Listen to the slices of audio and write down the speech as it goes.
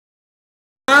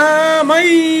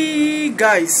My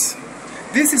guys,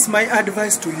 this is my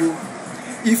advice to you.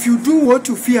 If you do what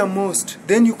you fear most,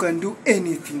 then you can do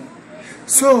anything.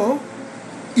 So,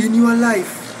 in your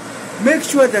life, make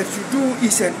sure that you do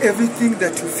each and everything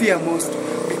that you fear most.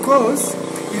 Because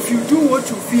if you do what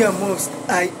you fear most,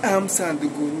 I am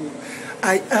Sandhguru.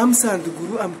 I am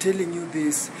Sandhguru, I'm telling you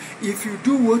this. If you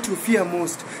do what you fear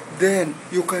most, then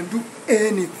you can do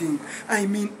anything. I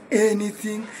mean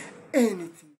anything,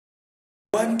 anything.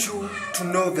 I want you to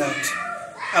know that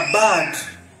a bird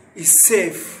is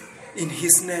safe in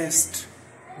his nest,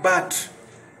 but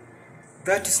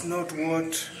that is not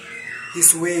what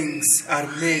his wings are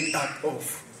made up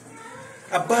of.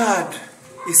 A bird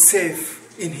is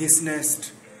safe in his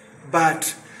nest,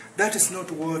 but that is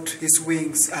not what his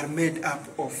wings are made up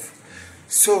of.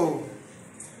 So,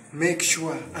 make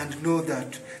sure and know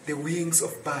that the wings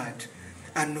of bird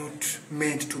are not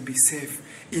meant to be safe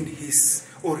in his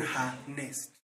or her nest.